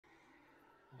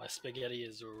My spaghetti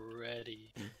is ready.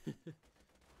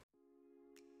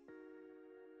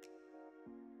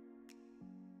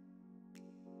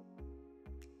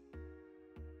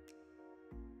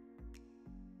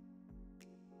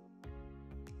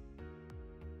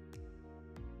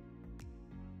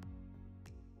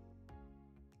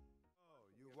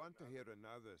 Want to hear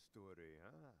another story,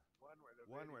 huh?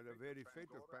 One where the very fate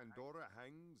of Pandora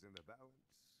hangs in the balance.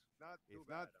 It's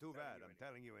not too bad, I'm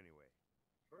telling you anyway.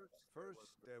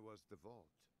 First, there was the vault,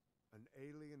 an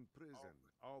alien prison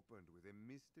opened with a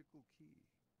mystical key.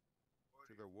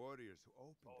 To the warriors who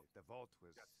opened it, the vault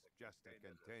was just a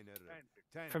container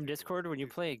of From Discord, when you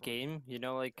play a game, you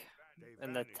know, like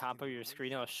in the top of your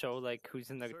screen, it'll show like who's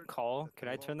in the call. Can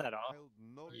I turn that off?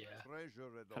 Yeah.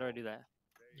 How do I do that?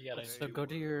 You gotta So go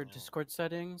to your Discord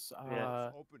settings,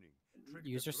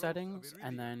 user settings,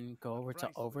 and then go over to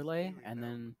overlay, and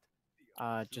then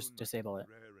just disable it.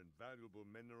 Rare and valuable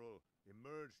mineral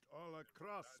emerged all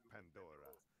across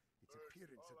Pandora. Its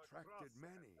appearance attracted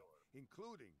many,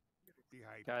 including the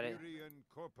Hyperion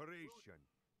Corporation.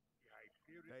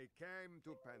 They came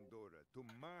to Pandora to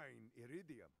mine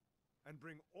iridium and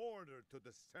bring order to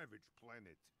the savage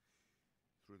planet.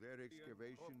 Through their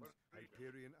excavations,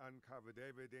 Hyperion uncovered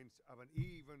evidence of an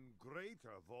even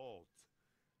greater vault.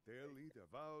 Their leader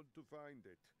vowed to find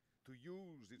it, to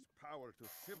use its power to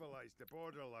civilize the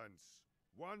Borderlands,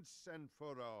 once and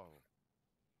for all.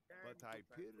 But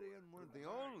Hyperion weren't the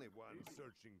only ones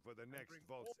searching for the next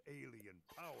vault's alien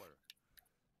power.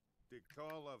 The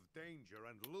call of danger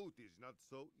and loot is not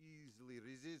so easily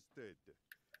resisted.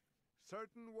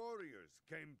 Certain warriors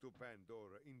came to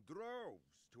Pandora in droves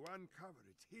to uncover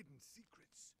its hidden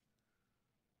secrets.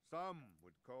 Some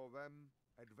would call them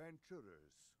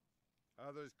adventurers.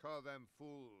 Others call them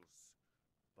fools.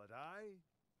 But I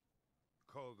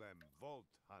call them vault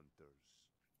hunters.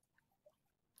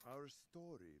 Our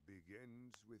story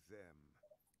begins with them,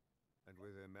 and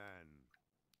with a man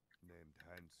named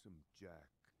Handsome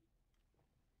Jack.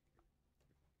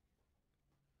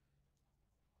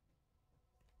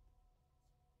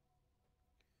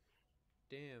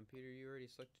 Damn, Peter, you already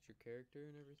selected your character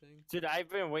and everything? Dude, I've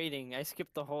been waiting. I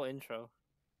skipped the whole intro.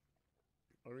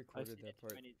 I recorded that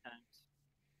part. Many times.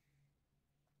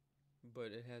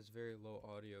 But it has very low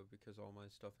audio because all my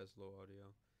stuff has low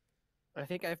audio. I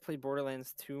think I've played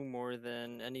Borderlands 2 more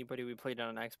than anybody we played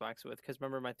on an Xbox with. Because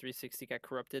remember, my 360 got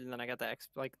corrupted, and then I got the X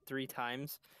like 3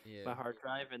 times, my hard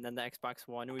drive, and then the Xbox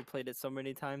One, and we played it so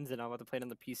many times, and I'm about to play it on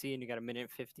the PC, and you got a minute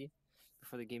 50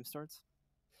 before the game starts.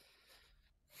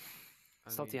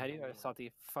 Salty, how do you...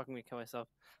 Salty, fucking me, kill myself.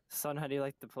 Son, how do you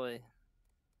like to play?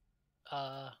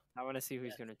 I want to see who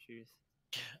he's going to choose.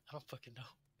 I don't fucking know.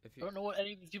 I don't know what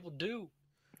any of these people do.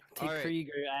 Take Krieg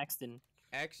or Axton.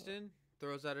 Axton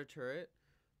throws out a turret.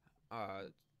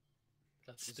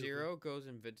 That's stupid. Zero goes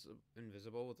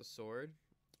invisible with a sword.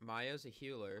 Maya's a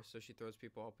healer, so she throws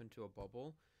people up into a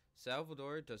bubble.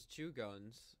 Salvador does 2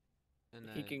 guns. And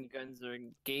then... He can guns or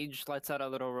Gage lets out a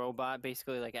little robot,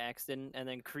 basically like Axton, and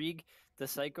then Krieg, the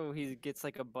psycho, he gets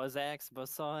like a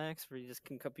buzzsaw axe, where he just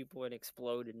can cut people and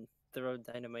explode and throw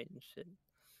dynamite and shit.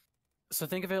 So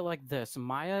think of it like this: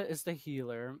 Maya is the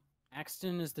healer,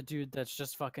 Axton is the dude that's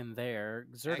just fucking there,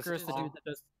 Zerker is the dude that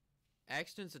does.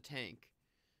 Axton's a tank.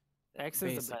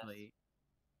 Axton's basically.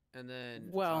 And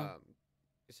then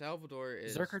Salvador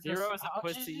is Zerker. Zero is a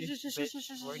pussy,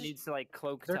 where he needs to like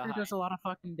cloak. Zerker does a lot of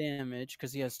fucking damage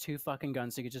because he has 2 fucking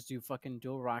guns. So he could just do fucking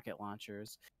dual rocket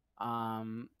launchers.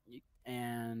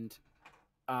 And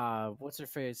what's her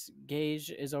face? Gage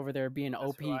is over there being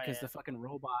OP because the fucking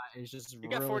robot is just You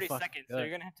got 40 seconds, so you're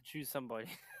gonna have to choose somebody.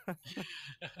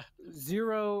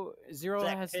 Zero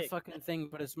has the fucking thing,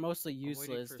 but it's mostly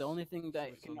useless. The only thing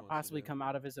that can possibly come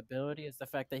out of his ability is the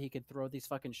fact that he could throw these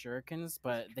fucking shurikens,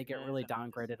 but they get really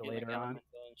downgraded later on.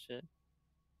 Shit.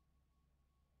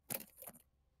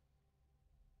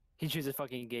 He chooses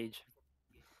fucking Gage.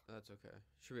 That's okay.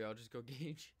 Should we all just go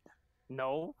Gage?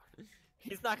 No.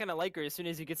 He's not gonna like her as soon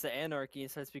as he gets the anarchy and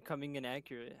starts becoming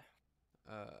inaccurate.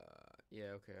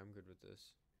 Yeah, okay, I'm good with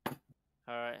this.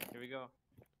 Alright, here we go.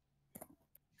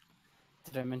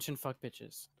 Did I mention fuck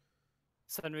bitches?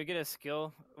 So then we get a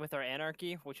skill with our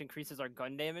anarchy, which increases our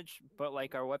gun damage, but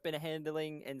like our weapon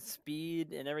handling and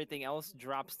speed and everything else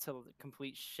drops to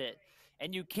complete shit.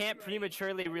 And you can't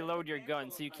prematurely reload your gun,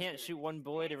 so you can't shoot 1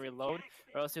 bullet and reload,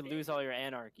 or else you lose all your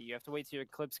anarchy. You have to wait till your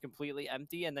clip's completely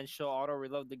empty, and then she'll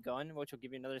auto-reload the gun, which will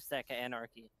give you another stack of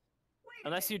anarchy.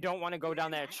 Unless you don't want to go down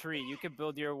that tree, you can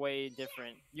build your way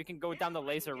different. You can go down the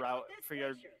laser route for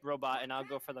your robot, and I'll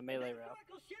go for the melee route.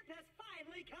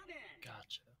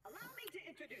 Gotcha. Allow me to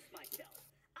introduce myself.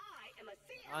 I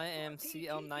I am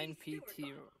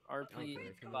CL9PTRP. Okay,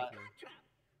 come up here.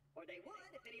 Or they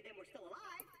would if any of them were still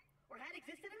alive, or had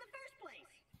existed in the first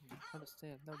place. How to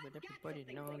stay in love with everybody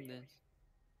knowing this.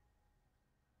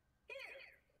 Here,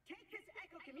 take this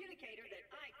echo communicator that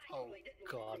I Oh totally didn't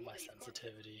god, really my use.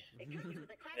 sensitivity. It comes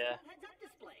with a Yeah. classical heads-up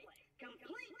display,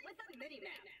 complete with a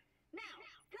mini-map. Now,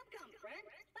 come, friend.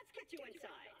 Let's get you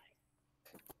inside.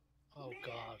 Oh Man,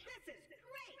 god. this is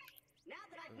great. Now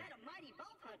that I've met a mighty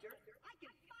vault hunter, I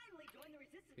can finally join the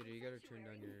resistance. Peter, you gotta turn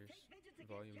down your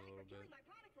volume a little bit.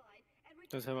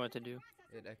 Does tell me what to do.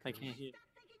 It echoes. I can't hear.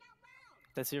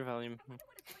 That's your volume.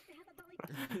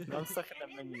 I'm stuck in the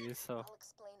menu, so. I'll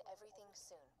explain everything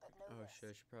soon, but know Oh this. shit,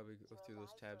 I should probably go through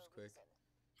those tabs quick.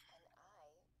 And I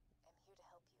am here to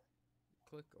help you.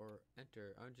 Click or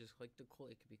enter. I just like to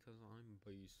click because I'm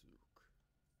basic.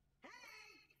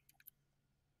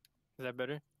 Is that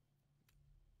better?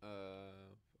 I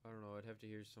don't know. I'd have to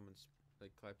hear someone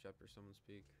like Claptrap or someone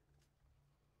speak.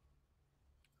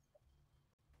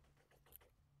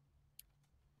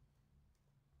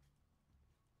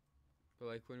 But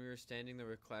like when we were standing there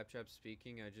with Claptrap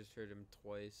speaking, I just heard him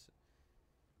twice.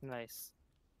 Nice.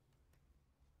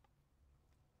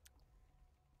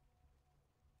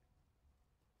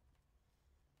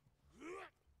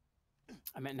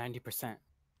 I'm at 90%.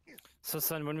 So,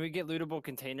 son, when we get lootable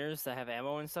containers that have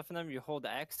ammo and stuff in them, you hold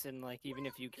X, and like even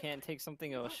if you can't take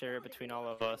something, it'll share it between all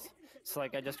of us. So,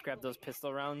 like, I just grabbed those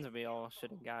pistol rounds, and we all should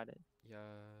have got it. Yeah.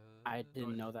 I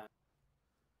didn't know that.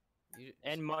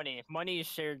 And money. Money is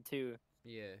shared too.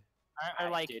 Yeah. Or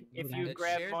like, did if know you that.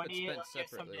 grab Shared, but money, spent give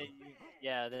separately. somebody-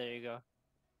 yeah, there you go.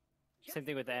 Same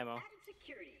thing with the ammo. Added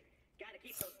security. Gotta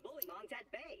keep those bully mongs at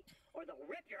bay, or they'll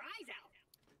rip your eyes out.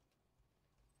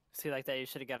 See, like that, you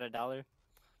should have got $1.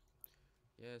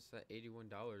 Yes, that $81.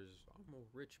 I'm a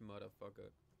rich motherfucker.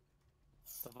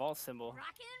 The vault symbol.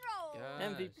 Rock and roll! Yeah.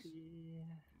 MVP.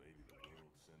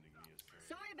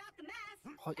 Sorry about the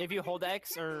mess. If you hold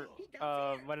X or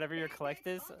whatever your collect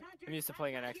is, I'm used to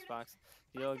playing on Xbox.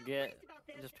 You'll get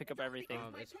just pick up everything.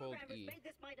 It's hold E.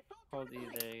 Hold E.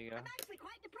 There you go. I'm actually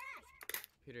quite depressed.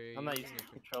 Peter, I'm not using using a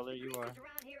a controller. You are. Creatures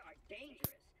around here are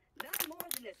dangerous. None more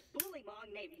than this bully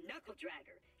mong named Knuckle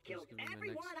Dragger. Killed That's gonna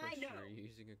be my everyone next I question. know. Are you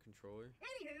using a controller?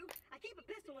 Anywho, I keep a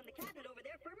pistol in the cabinet over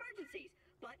there for emergencies.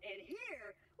 But in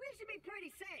here, we should be pretty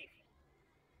safe.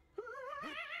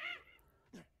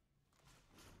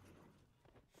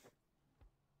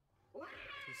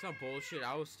 It's not bullshit.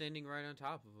 I was standing right on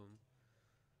top of him.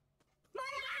 My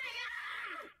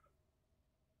eye!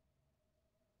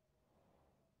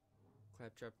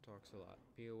 Claptrap talks a lot.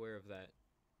 Be aware of that.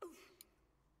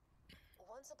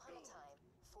 Once upon a time,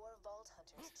 4 vault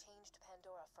hunters changed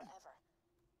Pandora forever.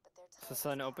 But their time So,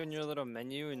 son, has open passed, your little and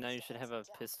menu, and now you should have a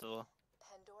stands in pistol.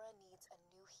 Pandora needs a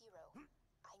new hero.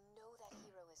 I know that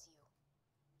hero is you.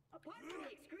 Apart from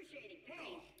the excruciating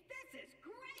pain, this is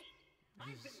great!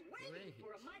 I've This been is waiting great.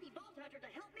 for a mighty vault hunter to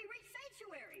help me reach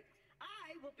Sanctuary.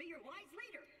 I will be your wise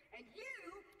leader, and you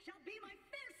shall be my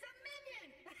fearsome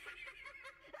minion!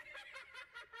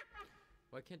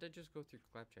 Why can't I just go through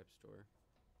Claptrap's door?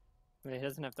 He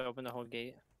doesn't have to open the whole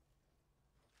gate.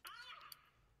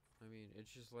 I mean,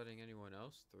 it's just letting anyone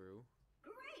else through.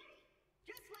 Great!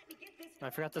 Just let me get this I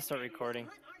forgot to start and we'll recording.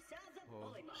 hunt ourselves a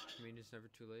Well, bully mong. I mean, it's never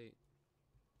too late.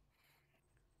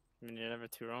 I mean, you're never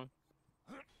too wrong.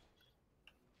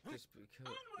 Just because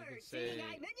you Onward, could say, seeing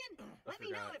eye minion! Let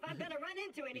me know forgot. if I'm gonna run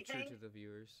into be true anything. to the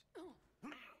viewers.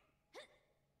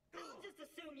 I'll just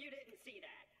assume you didn't see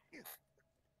that.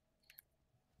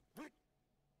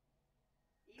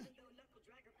 Even though Knuckle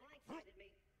Dragger blindsided me,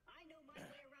 I know my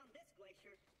way around this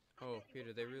glacier. I Oh, bet you Peter,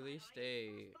 will they find my released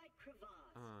hiding a frostbite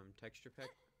crevasse. texture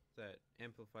pack that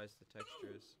amplifies the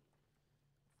textures.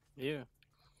 Yeah.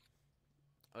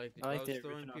 Like, I I like was the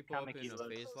throwing original people up comic-y in a look.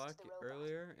 phase Close lock to the robot.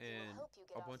 earlier, We will and help you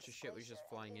get a off bunch of this shit was just glacier and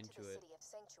flying into into the it. city of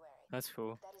Sanctuary. That's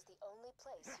cool. That is the only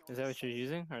place you Is will that be what you're safe.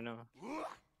 using or no?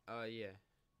 Yeah.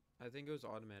 I think it was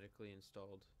automatically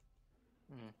installed.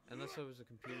 Mm. Unless it was a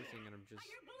computer thing and I'm just I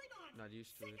hear bully mongs. not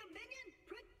used to Sick it. 'em, minion!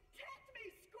 Protect me,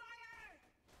 Squire!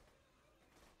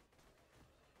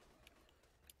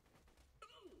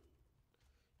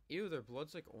 Ew, their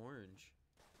blood's like orange.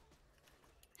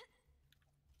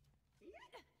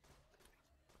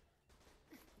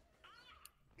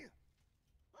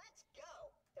 Let's go!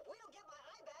 If we don't get my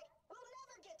eye back, we'll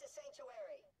never get to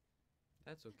Sanctuary!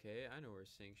 That's okay, I know where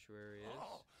Sanctuary is.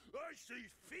 Oh, I see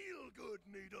feel-good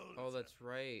needles. Oh, that's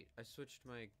right. I switched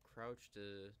my crouch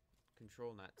to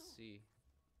control, not C.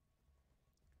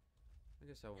 I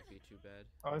guess that won't be too bad.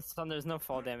 Oh, son, there's no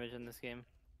fall damage in this game.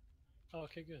 Oh,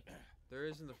 okay, good. There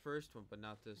is in the first one, but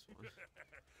not this one.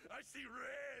 I see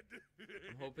red.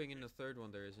 I'm hoping in the third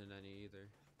one there isn't any either.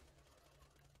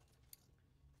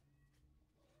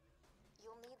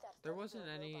 You'll need that There phone wasn't or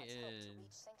any robot's help to in reach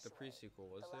the Sanctuary, pre-sequel,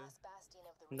 was the there? last bastion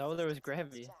of the No, there was resistance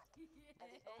against gravity. Jack, and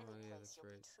the Oh only yeah, place that's you'll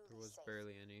be right. truly There was safe.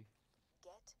 barely any.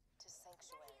 Get to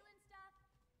Sanctuary.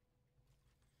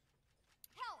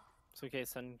 It's okay,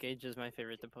 son. Gage is my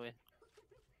favorite to play.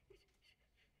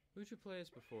 Who'd you play as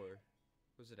before?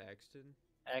 Was it Axton?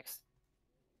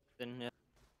 Axton, yeah.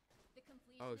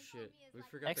 Oh shit, we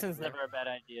forgot. Axton's never a bad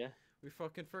idea. We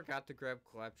fucking forgot to grab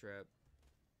Claptrap.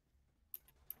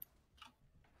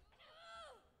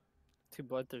 Too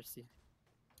bloodthirsty.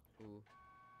 Ooh.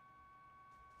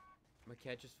 My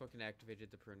cat just fucking activated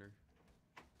the printer.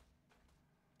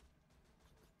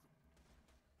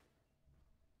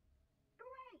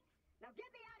 Great! Now get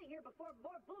me out of here before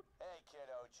more bull. Hey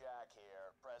kiddo, Jack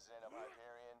here, president of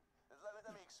Hyperion.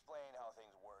 Let me explain how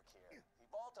things work here. The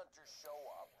Vault Hunters show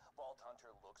up, Vault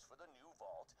Hunter looks for the new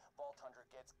vault, Vault Hunter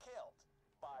gets killed.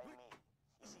 By me.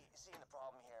 You see the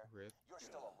problem here? Rip. You're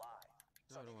still alive.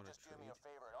 No, I So if don't you wanna could just do me a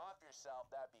trade. favor and off yourself,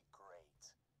 that'd be great.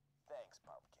 Thanks,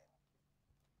 Pumpkin.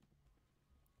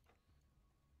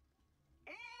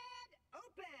 And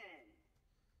open!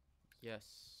 Yes.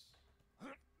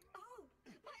 Oh,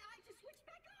 my eye just switched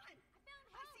back on!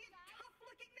 I see a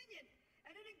tough-looking minion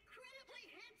and an incredibly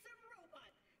handsome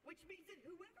robot, which means that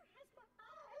whoever has my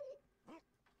eye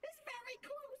is very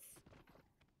close!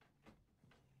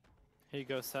 Here you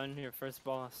go, son. Your first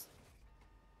boss.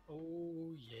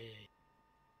 Oh yeah.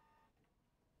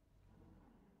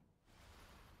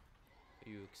 Are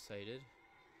you excited?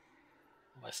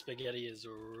 My spaghetti is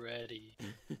ready.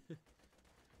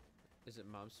 Is it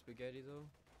mom's spaghetti though?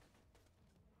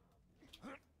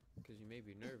 Because you may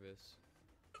be nervous,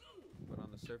 but on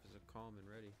the surface it's calm and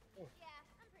ready.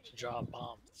 To drop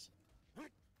bombs.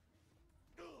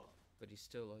 But he's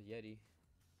still a Yeti.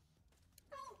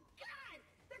 Oh, God!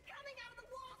 They're coming out of the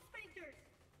wall sphincters!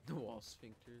 The wall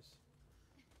sphincters.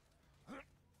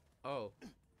 Oh.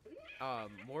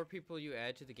 More people you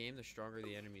add to the game, the stronger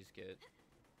the enemies get.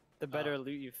 The better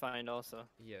loot you find, also.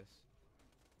 Yes.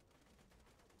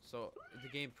 So the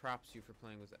game props you for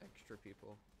playing with extra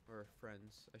people or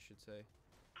friends, I should say.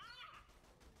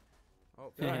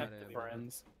 Oh, They forgot have ammo.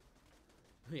 friends.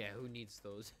 Yeah, who needs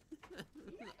those?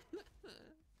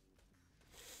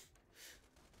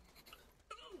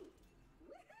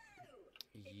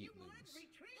 Yeetlings.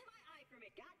 Retrieve my eye from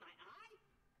it. Got my eye?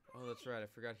 Oh, that's right. I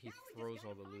forgot he throws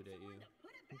all the loot at you.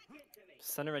 Put it back into me.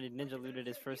 Son already ninja looted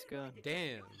his first gun.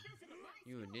 Damn.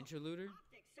 You a ninja looter?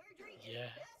 Optic surgery is Yeah.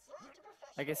 best left to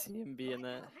professionals. I can see him being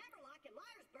that. Hammerlock in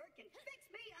Liarsburg can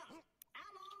fix me up.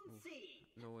 Alon C.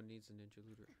 No one needs a ninja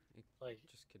looter. Like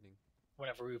Just kidding.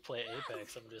 whenever we play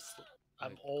Apex,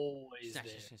 I'm always there.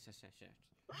 Liarsburg's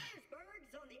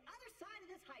on the other side of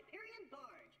this Hyperion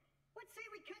barge. What say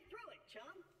we cut through it,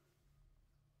 chum?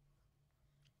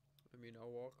 I mean, I'll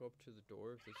walk up to the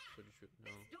door if this is what you should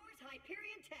know. This door's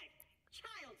Hyperion tech.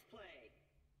 Child's play.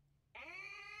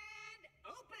 And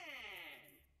open!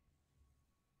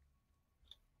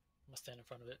 I'm gonna stand in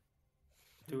front of it.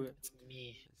 Do it. It's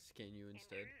me. Scan you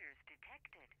instead.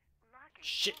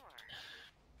 Shit.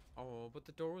 Oh, but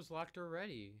the door was locked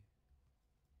already.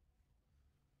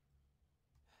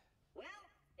 Well,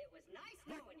 it was nice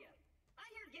knowing you. I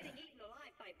hear getting eaten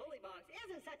alive by bullybogs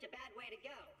isn't such a bad way to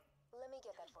go. Let me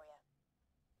get that for you.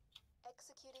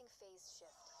 Executing phase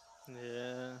shift.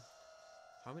 Yeah.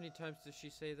 How many times does she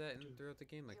say that throughout the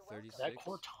game? Like You're welcome. 36? Is that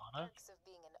Cortana? Perks of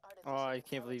being an Oh, I artificial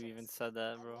can't believe you even intelligence. said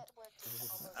that, A bro. network to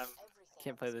almost I everything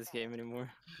can't on play this planet. game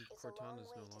anymore. It's a long Cortana's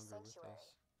way no to longer with Sanctuary.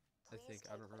 us. I Please think. I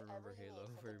take don't whatever remember you need Halo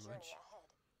for the very journey much.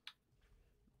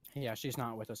 ahead. Yeah, she's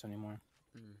not with us anymore.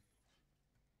 Mm.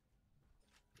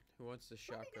 Who wants the Let me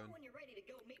know shotgun? when you're ready to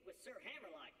go meet with Sir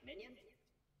Hammerlock, minion.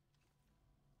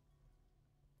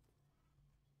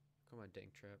 Come on,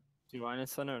 Dank Trap. Do you want it,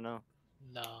 son, or no?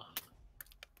 Nah.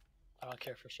 I don't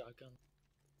care for shotgun.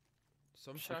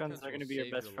 Some Shotguns are will gonna be your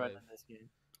save best friend life. in this game.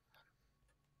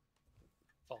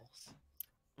 False.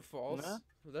 False? Nah.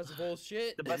 That's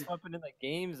bullshit. The best weapon in the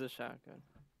game is a shotgun.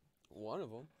 One of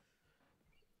them.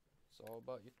 It's all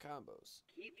about your combos.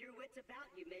 Keep your wits about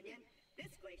you, minion.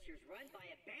 This glacier's run by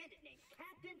a bandit named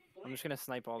Captain Flint. I'm just gonna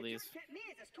snipe all The these. jerk kept me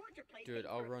as his torture plaything Dude,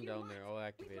 I'll for a run few down there. I'll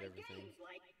months. activate We played everything. games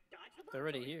like Dodge the They're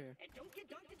already Blowtorch here. And don't get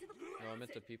dunked into the blue No, I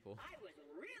meant the acid. people. I was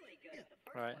really good at the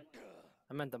first Right. one.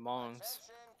 I meant the monks.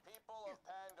 Attention, people of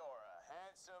Pandora.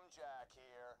 Handsome Jack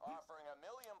here, offering $1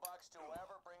 million to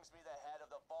whoever brings me the head of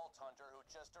the Vault Hunter who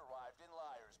just arrived in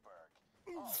Liarsburg.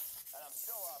 Oh, and I'm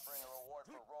still offering a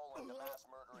reward for Roland, the mass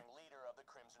murdering leader of the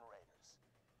Crimson Raiders.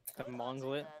 The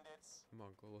Mongoloid.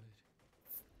 Mongoloid.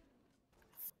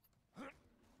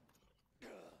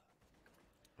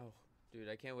 Oh, dude,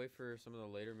 I can't wait for some of the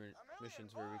later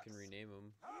missions where we can rename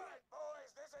them. All right,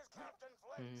 boys, this is Captain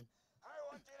Flint.